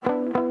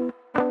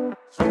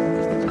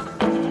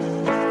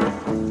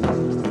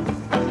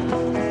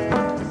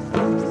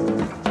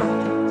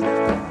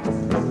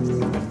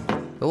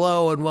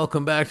Hello and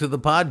welcome back to the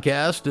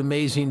podcast,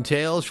 Amazing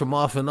Tales from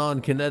Off and On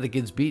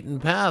Connecticut's Beaten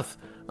Path.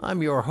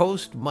 I'm your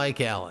host,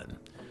 Mike Allen.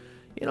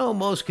 You know,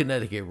 most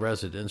Connecticut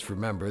residents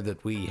remember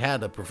that we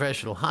had a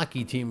professional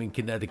hockey team in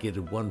Connecticut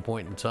at one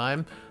point in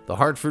time, the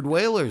Hartford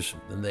Whalers,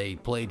 and they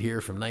played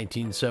here from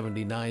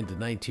 1979 to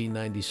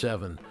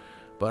 1997.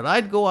 But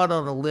I'd go out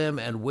on a limb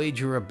and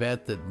wager a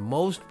bet that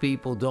most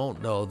people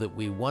don't know that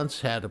we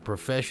once had a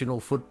professional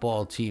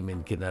football team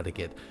in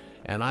Connecticut.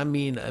 And I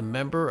mean a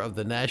member of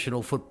the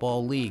National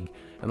Football League.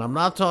 And I'm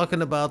not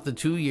talking about the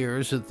 2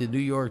 years that the New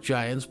York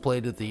Giants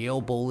played at the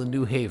Yale Bowl in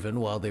New Haven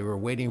while they were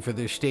waiting for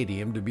their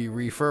stadium to be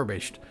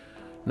refurbished.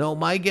 No,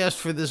 my guest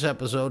for this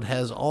episode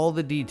has all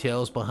the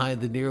details behind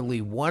the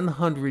nearly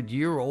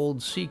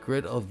 100-year-old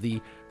secret of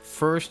the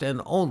first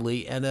and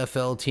only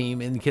NFL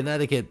team in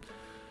Connecticut.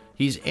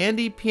 He's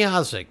Andy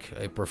Piasek,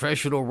 a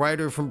professional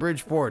writer from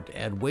Bridgeport,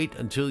 and wait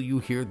until you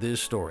hear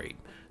this story.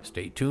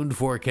 Stay tuned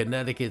for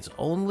Connecticut's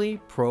only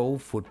pro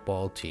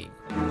football team.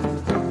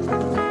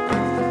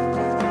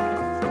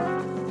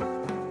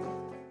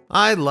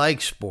 I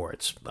like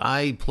sports.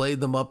 I played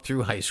them up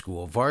through high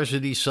school.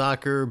 Varsity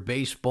soccer,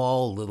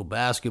 baseball, a little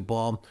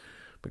basketball.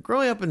 But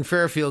growing up in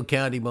Fairfield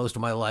County most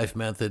of my life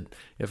meant that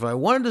if I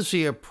wanted to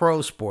see a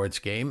pro sports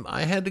game,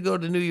 I had to go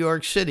to New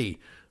York City.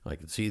 I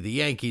could see the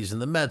Yankees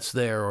and the Mets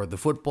there, or the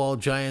football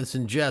Giants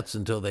and Jets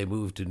until they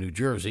moved to New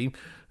Jersey.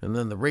 And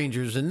then the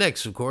Rangers and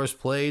Knicks, of course,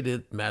 played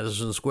at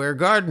Madison Square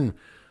Garden.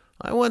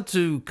 I went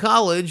to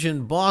college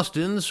in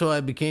Boston, so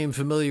I became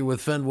familiar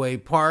with Fenway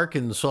Park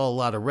and saw a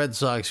lot of Red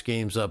Sox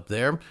games up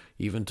there.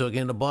 Even took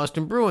in a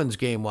Boston Bruins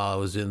game while I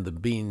was in the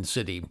Bean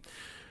City.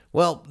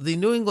 Well, the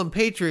New England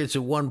Patriots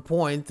at one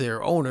point,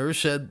 their owner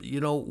said,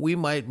 we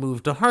might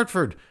move to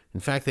Hartford.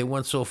 In fact, they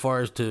went so far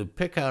as to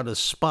pick out a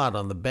spot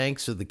on the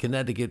banks of the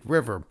Connecticut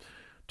River.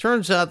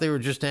 Turns out they were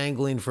just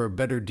angling for a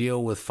better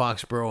deal with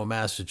Foxborough,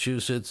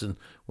 Massachusetts, and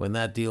when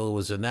that deal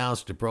was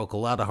announced, it broke a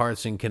lot of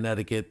hearts in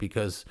Connecticut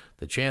because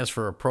the chance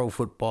for a pro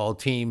football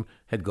team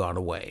had gone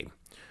away.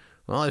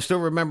 Well, I still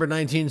remember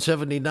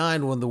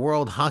 1979 when the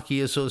World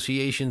Hockey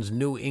Association's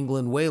New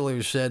England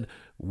Whalers said,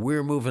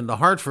 "We're moving to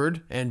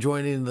Hartford and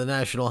joining the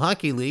National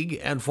Hockey League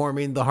and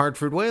forming the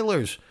Hartford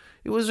Whalers."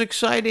 It was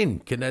exciting.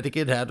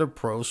 Connecticut had a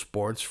pro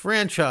sports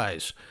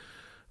franchise.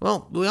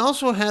 Well, we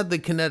also had the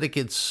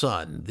Connecticut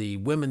Sun, the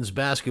women's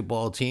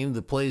basketball team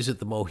that plays at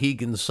the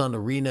Mohegan Sun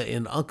Arena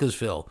in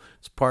Uncasville.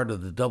 It's part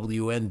of the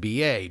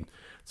WNBA.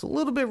 It's a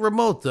little bit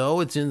remote,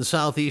 though. It's in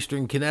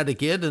southeastern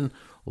Connecticut and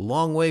a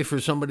long way for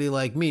somebody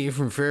like me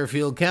from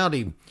Fairfield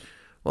County.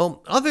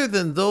 Well, other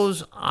than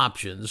those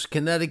options,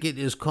 Connecticut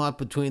is caught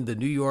between the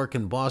New York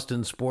and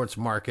Boston sports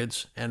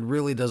markets and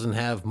really doesn't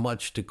have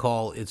much to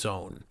call its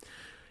own.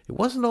 It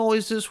wasn't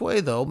always this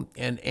way, though,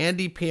 and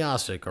Andy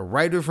Piasek, a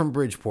writer from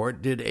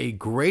Bridgeport, did a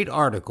great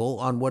article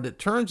on what it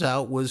turns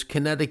out was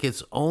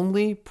Connecticut's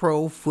only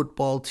pro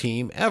football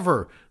team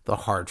ever, the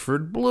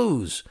Hartford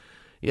Blues.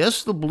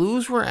 Yes, the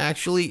Blues were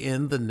actually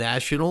in the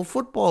National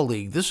Football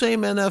League, the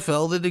same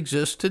NFL that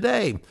exists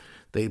today.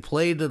 They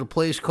played at a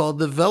place called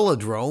the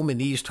Velodrome in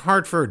East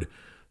Hartford.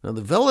 Now,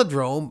 the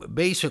Velodrome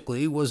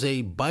basically was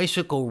a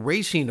bicycle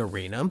racing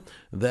arena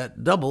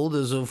that doubled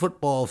as a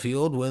football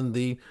field when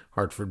the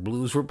Hartford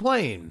Blues were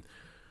playing.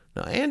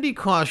 Now, Andy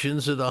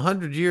cautions that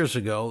 100 years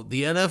ago,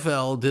 the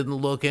NFL didn't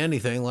look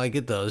anything like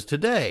it does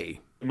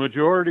today. The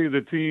majority of the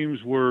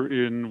teams were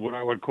in what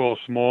I would call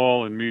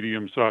small and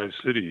medium-sized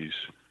cities.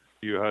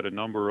 You had a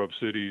number of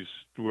cities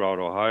throughout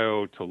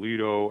Ohio,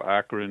 Toledo,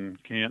 Akron,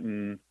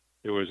 Canton.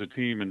 There was a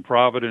team in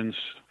Providence.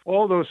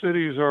 All those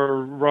cities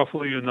are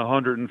roughly in the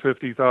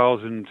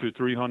 150,000 to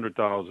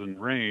 300,000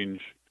 range.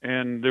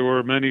 And there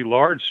were many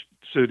large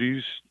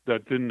cities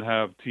that didn't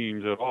have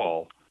teams at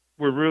all.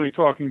 We're really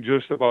talking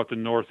just about the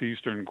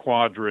northeastern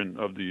quadrant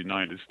of the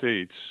United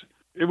States.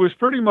 It was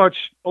pretty much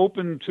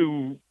open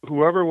to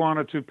whoever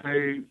wanted to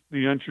pay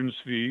the entrance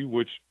fee,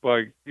 which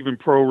even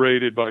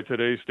prorated by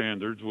today's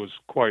standards was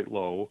quite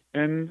low.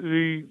 And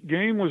the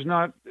game was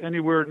not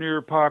anywhere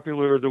near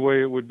popular the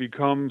way it would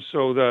become,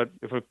 so that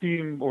if a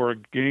team or a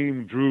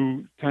game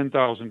drew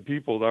 10,000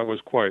 people, that was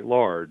quite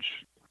large.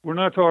 We're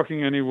not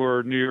talking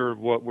anywhere near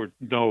what we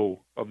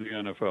know of the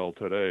NFL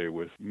today,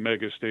 with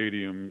mega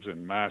stadiums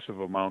and massive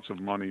amounts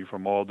of money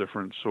from all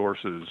different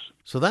sources.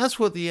 So that's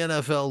what the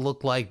NFL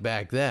looked like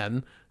back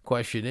then.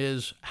 Question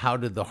is, how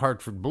did the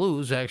Hartford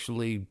Blues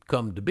actually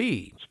come to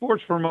be?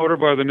 Sports promoter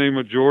by the name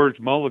of George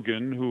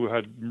Mulligan, who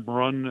had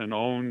run and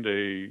owned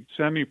a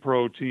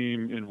semi-pro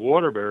team in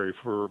Waterbury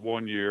for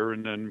 1 year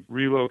and then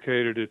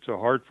relocated it to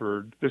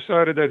Hartford,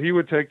 decided that he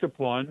would take the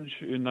plunge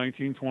in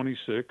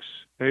 1926,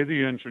 pay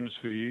the entrance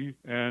fee,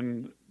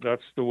 and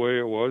that's the way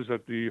it was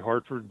that the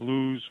Hartford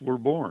Blues were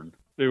born.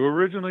 They were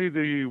originally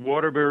the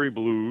Waterbury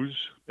Blues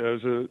as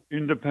an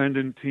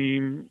independent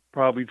team,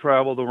 probably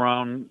traveled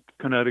around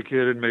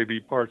Connecticut and maybe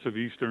parts of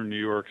eastern New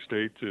York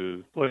State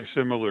to play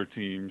similar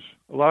teams.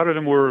 A lot of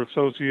them were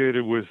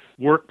associated with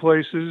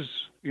workplaces.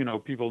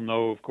 People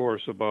know, of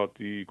course, about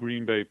the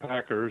Green Bay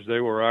Packers. They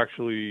were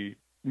actually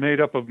made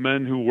up of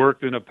men who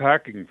worked in a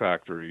packing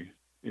factory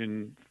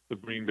in the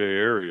Green Bay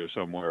area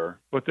somewhere.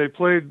 But they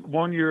played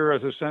 1 year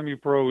as a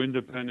semi-pro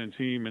independent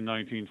team in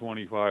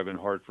 1925 in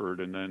Hartford,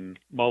 and then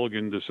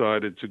Mulligan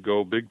decided to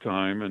go big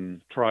time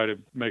and try to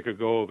make a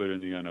go of it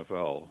in the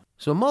NFL.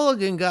 So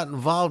Mulligan got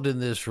involved in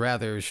this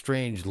rather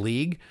strange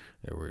league.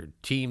 There were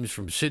teams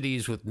from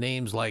cities with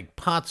names like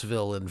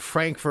Pottsville and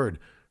Frankford.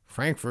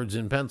 Frankford's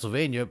in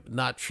Pennsylvania,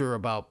 not sure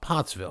about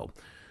Pottsville.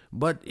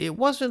 But it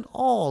wasn't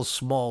all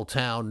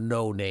small-town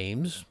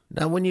no-names.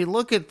 Now, when you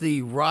look at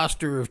the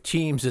roster of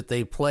teams that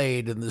they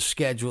played and the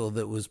schedule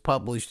that was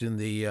published in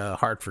the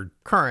Hartford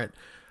Courant,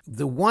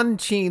 the one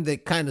team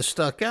that kind of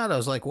stuck out, I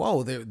was like,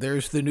 whoa,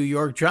 there's the New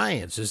York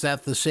Giants. Is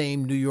that the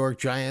same New York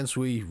Giants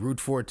we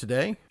root for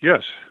today?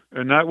 Yes,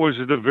 and that was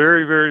the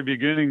very, very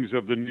beginnings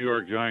of the New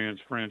York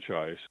Giants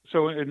franchise.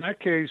 So in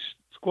that case,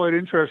 it's quite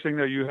interesting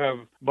that you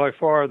have by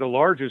far the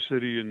largest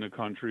city in the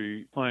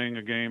country playing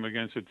a game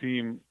against a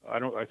team.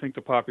 I think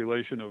the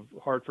population of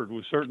Hartford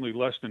was certainly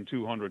less than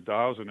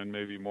 200,000 and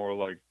maybe more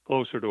like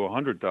closer to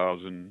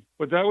 100,000.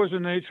 But that was the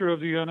nature of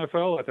the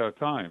NFL at that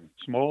time.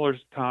 Smaller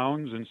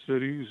towns and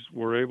cities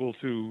were able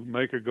to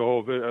make a go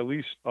of it, at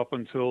least up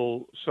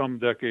until some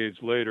decades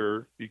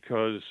later,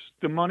 because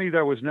the money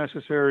that was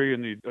necessary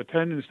and the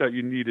attendance that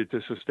you needed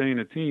to sustain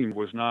a team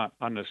was not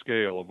on the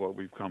scale of what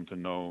we've come to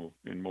know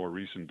in more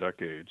recent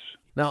decades.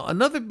 Now,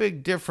 another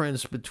big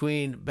difference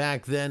between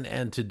back then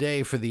and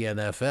today for the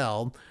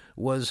NFL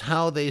was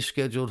how they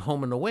scheduled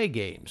home and away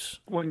games.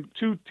 When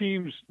two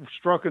teams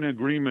struck an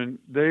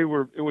agreement, it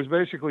was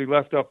basically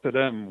left up to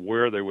them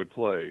where they would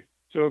play.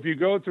 So if you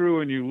go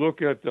through and you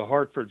look at the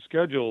Hartford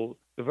schedule,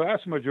 the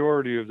vast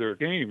majority of their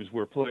games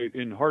were played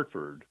in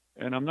Hartford.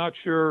 And I'm not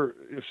sure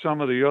if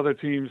some of the other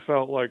teams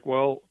felt like,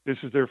 well, this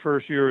is their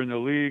first year in the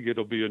league.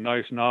 It'll be a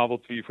nice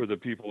novelty for the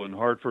people in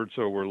Hartford,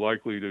 so we're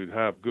likely to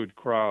have good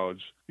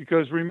crowds.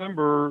 Because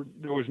remember,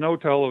 there was no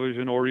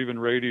television or even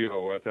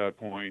radio at that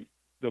point.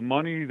 The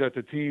money that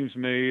the teams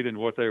made and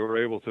what they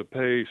were able to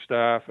pay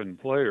staff and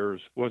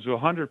players was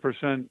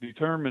 100%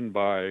 determined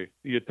by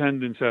the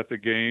attendance at the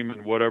game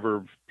and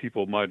whatever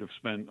people might have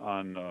spent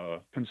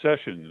on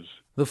concessions.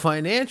 The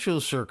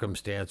financial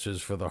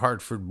circumstances for the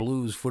Hartford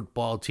Blues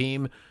football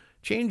team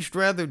changed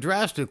rather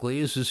drastically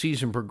as the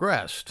season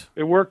progressed.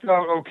 It worked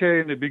out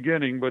okay in the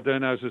beginning, but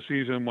then as the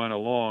season went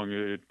along,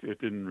 it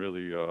didn't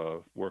really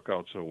work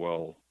out so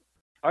well.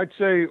 I'd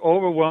say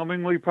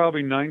overwhelmingly,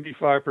 probably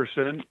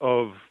 95%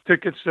 of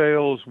ticket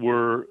sales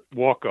were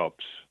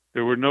walk-ups.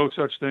 There were no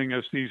such thing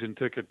as season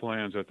ticket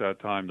plans at that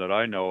time that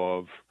I know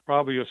of.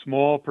 Probably a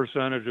small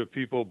percentage of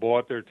people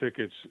bought their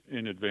tickets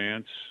in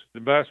advance.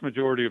 The vast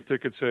majority of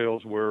ticket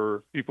sales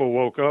were people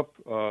woke up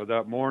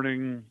that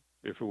morning.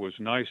 If it was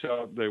nice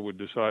out, they would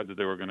decide that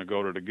they were going to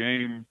go to the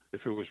game.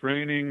 If it was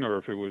raining or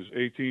if it was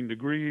 18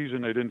 degrees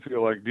and they didn't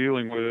feel like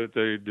dealing with it,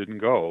 they didn't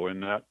go.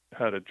 And that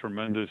had a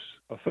tremendous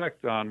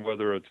effect on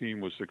whether a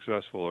team was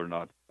successful or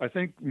not. I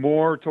think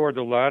more toward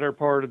the latter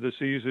part of the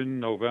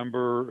season,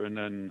 November and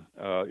then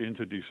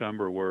into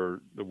December, where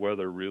the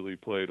weather really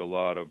caused a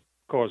lot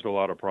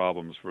of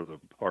problems for the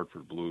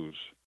Hartford Blues.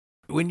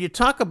 When you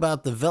talk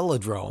about the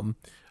Velodrome,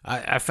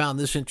 I found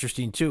this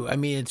interesting too. I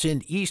mean, it's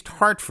in East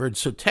Hartford,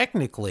 so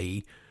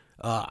technically,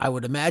 I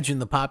would imagine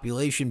the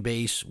population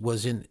base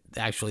was in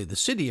actually the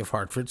city of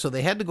Hartford, so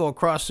they had to go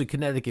across the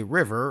Connecticut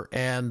River,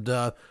 and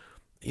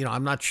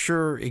I'm not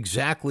sure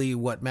exactly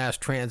what mass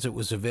transit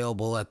was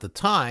available at the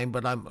time,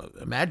 but I'm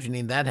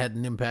imagining that had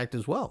an impact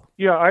as well.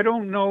 Yeah, I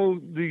don't know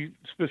the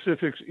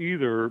specifics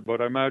either,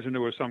 but I imagine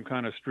there was some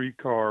kind of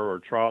streetcar or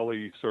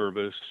trolley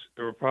service.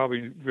 There were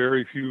probably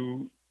very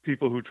few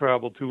people who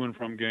traveled to and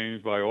from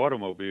games by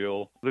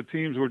automobile. The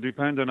teams were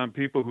dependent on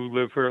people who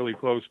lived fairly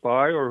close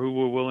by or who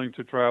were willing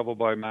to travel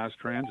by mass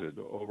transit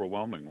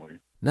overwhelmingly.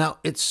 Now,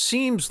 it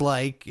seems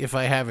like, if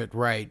I have it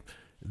right,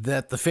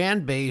 that the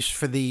fan base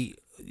for the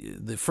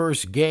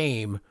first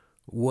game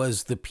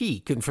was the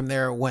peak, and from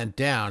there it went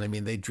down. I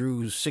mean, they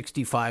drew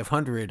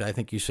 6,500, I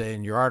think you say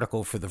in your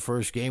article, for the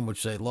first game,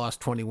 which they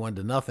lost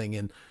 21-0,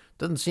 and it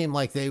doesn't seem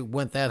like they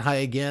went that high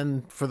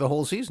again for the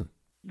whole season.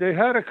 They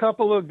had a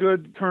couple of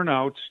good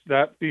turnouts,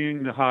 that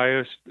being the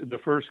highest, the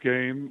first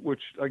game,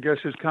 which I guess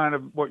is kind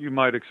of what you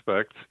might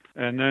expect.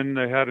 And then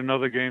they had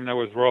another game that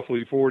was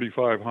roughly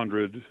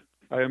 4,500.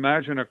 I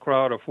imagine a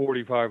crowd of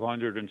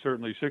 4,500 and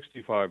certainly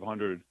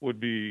 6,500 would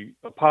be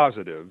a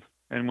positive.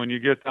 And when you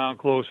get down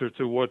closer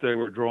to what they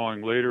were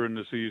drawing later in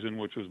the season,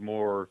 which was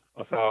more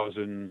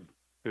 1,000,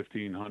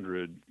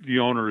 1,500, the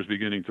owner is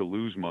beginning to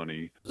lose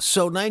money.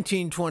 So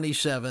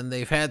 1927,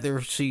 they've had their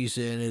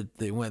season.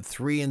 They went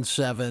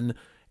 3-7.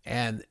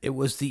 And it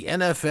was the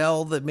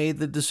NFL that made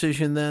the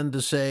decision then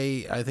to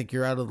say, I think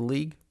you're out of the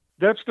league?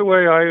 That's the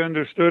way I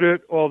understood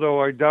it,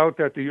 although I doubt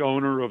that the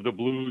owner of the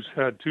Blues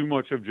had too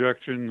much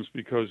objections,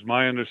 because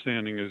my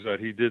understanding is that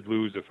he did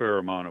lose a fair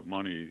amount of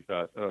money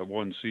that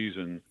one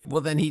season. Well,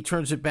 then he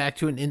turns it back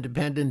to an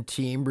independent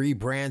team,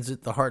 rebrands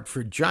it the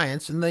Hartford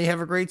Giants, and they have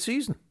a great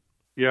season.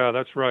 Yeah,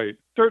 that's right.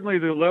 Certainly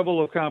the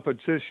level of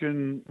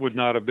competition would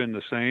not have been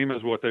the same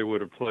as what they would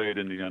have played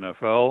in the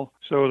NFL.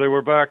 So they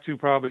were back to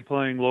probably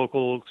playing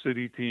local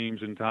city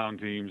teams and town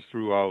teams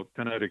throughout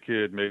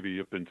Connecticut,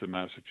 maybe up into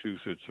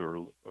Massachusetts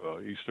or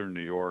eastern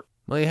New York.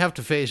 Well, you have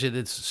to face it,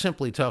 it's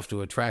simply tough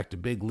to attract a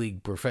big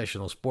league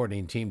professional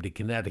sporting team to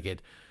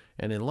Connecticut.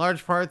 And in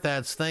large part,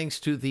 that's thanks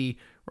to the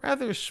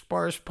rather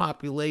sparse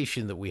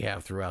population that we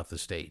have throughout the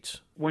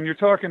states. When you're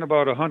talking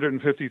about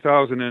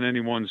 150,000 in any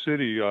one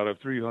city out of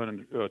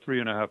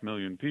 3.5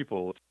 million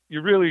people,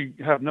 you really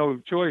have no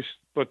choice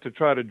but to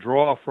try to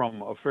draw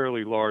from a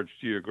fairly large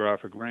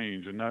geographic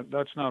range. And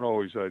that's not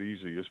always that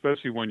easy,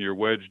 especially when you're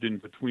wedged in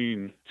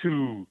between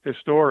two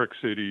historic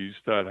cities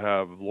that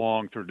have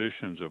long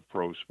traditions of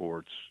pro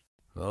sports.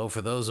 Well,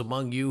 for those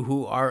among you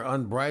who are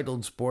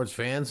unbridled sports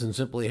fans and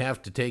simply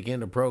have to take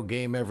in a pro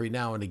game every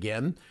now and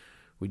again,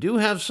 we do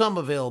have some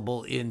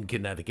available in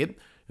Connecticut.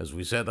 As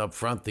we said up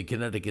front, the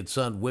Connecticut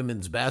Sun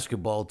women's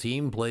basketball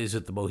team plays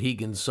at the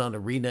Mohegan Sun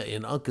Arena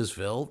in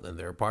Uncasville, and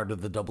they're part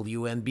of the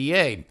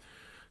WNBA. A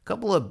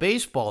couple of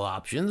baseball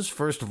options.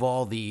 First of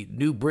all, the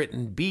New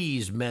Britain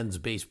Bees men's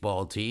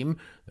baseball team.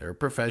 They're a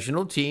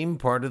professional team,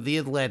 part of the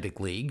Atlantic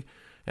League.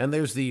 And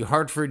there's the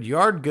Hartford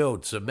Yard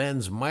Goats, a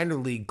men's minor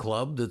league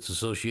club that's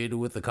associated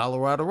with the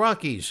Colorado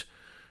Rockies.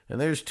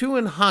 And there's two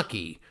in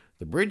hockey.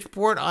 The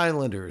Bridgeport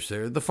Islanders,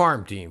 they're the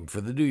farm team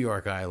for the New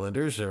York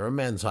Islanders. They're a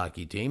men's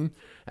hockey team.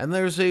 And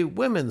there's a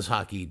women's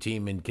hockey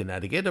team in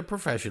Connecticut, a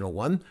professional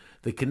one,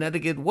 the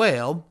Connecticut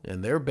Whale,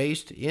 and they're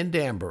based in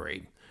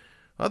Danbury.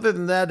 Other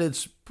than that,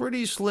 it's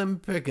pretty slim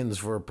pickings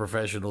for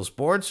professional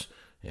sports,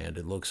 and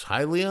it looks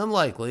highly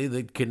unlikely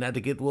that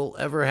Connecticut will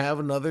ever have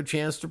another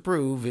chance to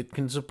prove it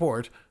can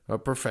support a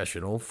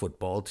professional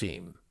football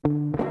team.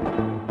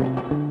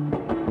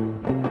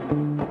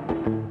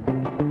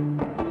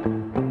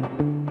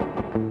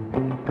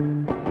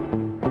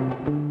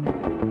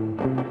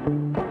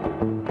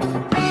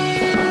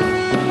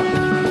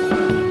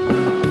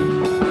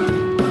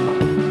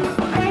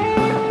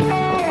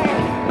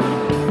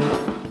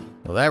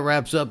 Well, that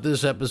wraps up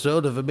this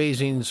episode of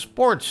Amazing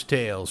Sports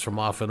Tales from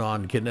Off and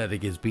On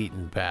Connecticut's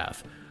Beaten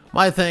Path.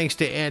 My thanks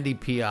to Andy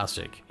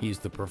Piasek. He's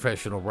the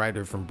professional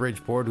writer from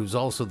Bridgeport who's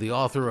also the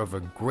author of a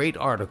great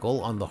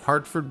article on the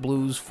Hartford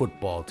Blues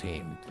football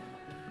team.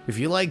 If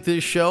you like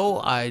this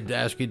show, I'd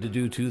ask you to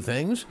do two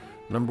things.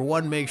 Number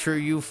one, make sure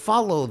you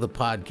follow the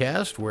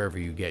podcast wherever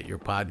you get your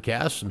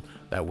podcasts, and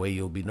that way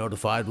you'll be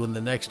notified when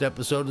the next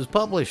episode is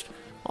published.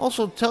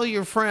 Also, tell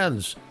your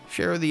friends.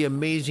 Share the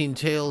Amazing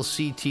Tales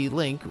CT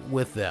link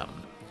with them.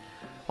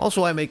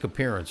 Also, I make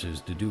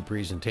appearances to do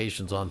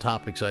presentations on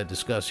topics I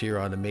discuss here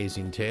on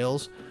Amazing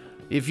Tales.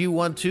 If you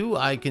want to,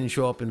 I can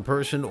show up in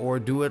person or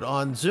do it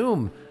on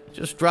Zoom.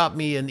 Just drop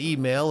me an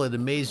email at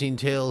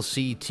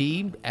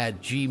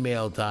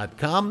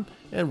amazingtalesct@gmail.com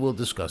and we'll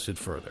discuss it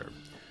further.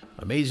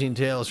 Amazing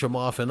Tales from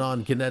Off and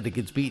On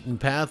Connecticut's Beaten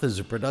Path is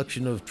a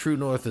production of True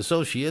North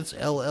Associates,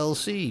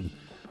 LLC.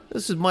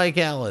 This is Mike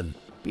Allen.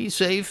 Be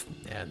safe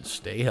and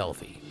stay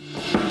healthy.